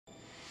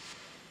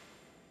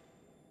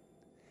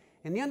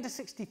In the under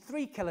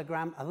 63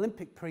 kilogram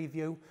Olympic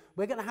preview,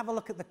 we're going to have a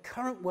look at the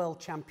current world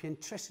champion,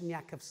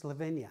 Trstenjak of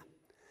Slovenia.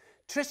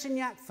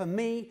 Trstenjak, for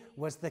me,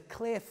 was the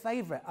clear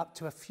favourite up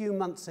to a few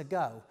months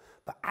ago,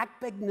 but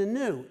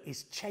Agbegnanu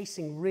is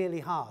chasing really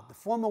hard. The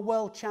former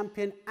world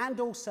champion and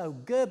also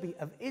Gerbi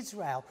of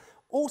Israel,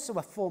 also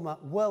a former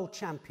world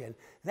champion,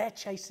 they're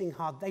chasing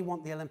hard. They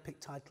want the Olympic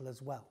title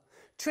as well.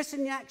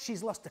 Trstenjak,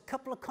 she's lost a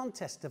couple of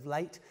contests of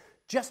late,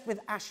 just with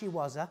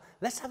Ashiwaza.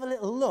 Let's have a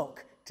little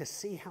look to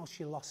see how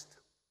she lost.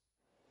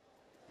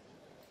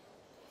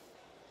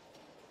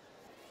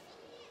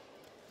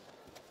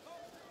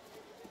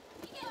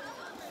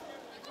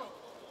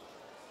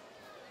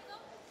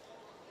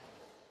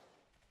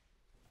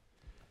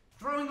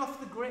 Throwing off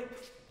the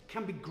grip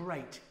can be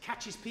great,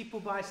 catches people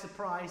by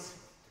surprise,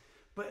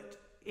 but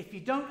if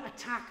you don't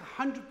attack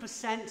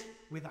 100%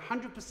 with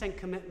 100%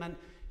 commitment,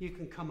 you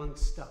can come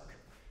unstuck.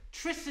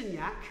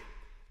 Trstenjak,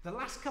 the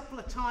last couple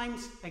of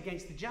times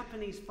against the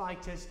Japanese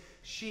fighters,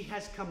 she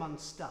has come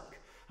unstuck.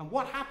 And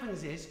what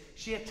happens is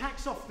she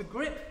attacks off the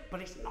grip,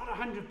 but it's not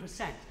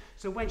 100%.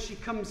 So when she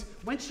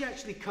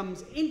actually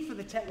comes in for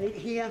the technique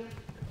here,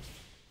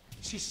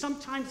 she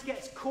sometimes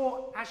gets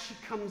caught as she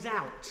comes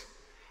out.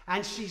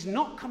 And she's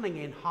not coming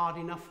in hard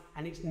enough,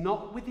 and it's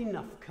not with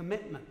enough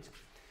commitment.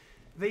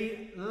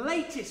 The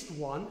latest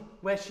one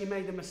where she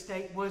made a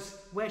mistake was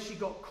where she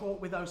got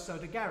caught with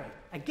Osodagari.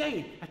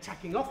 Again,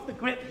 attacking off the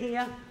grip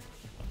here.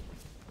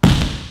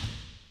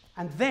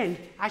 And then,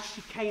 as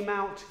she came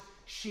out,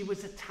 she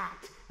was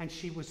attacked and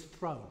she was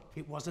thrown.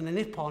 It wasn't an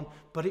ippon,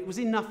 but it was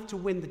enough to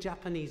win the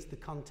Japanese the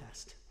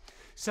contest.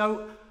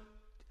 So,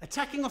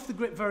 attacking off the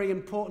grip, very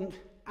important.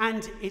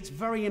 And it's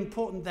very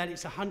important that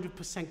it's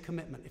 100%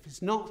 commitment. If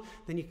it's not,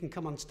 then you can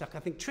come unstuck. I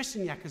think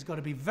Trstenjak has got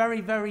to be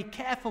very, very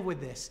careful with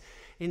this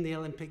in the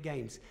Olympic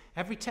Games.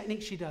 Every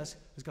technique she does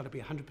has got to be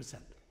 100%.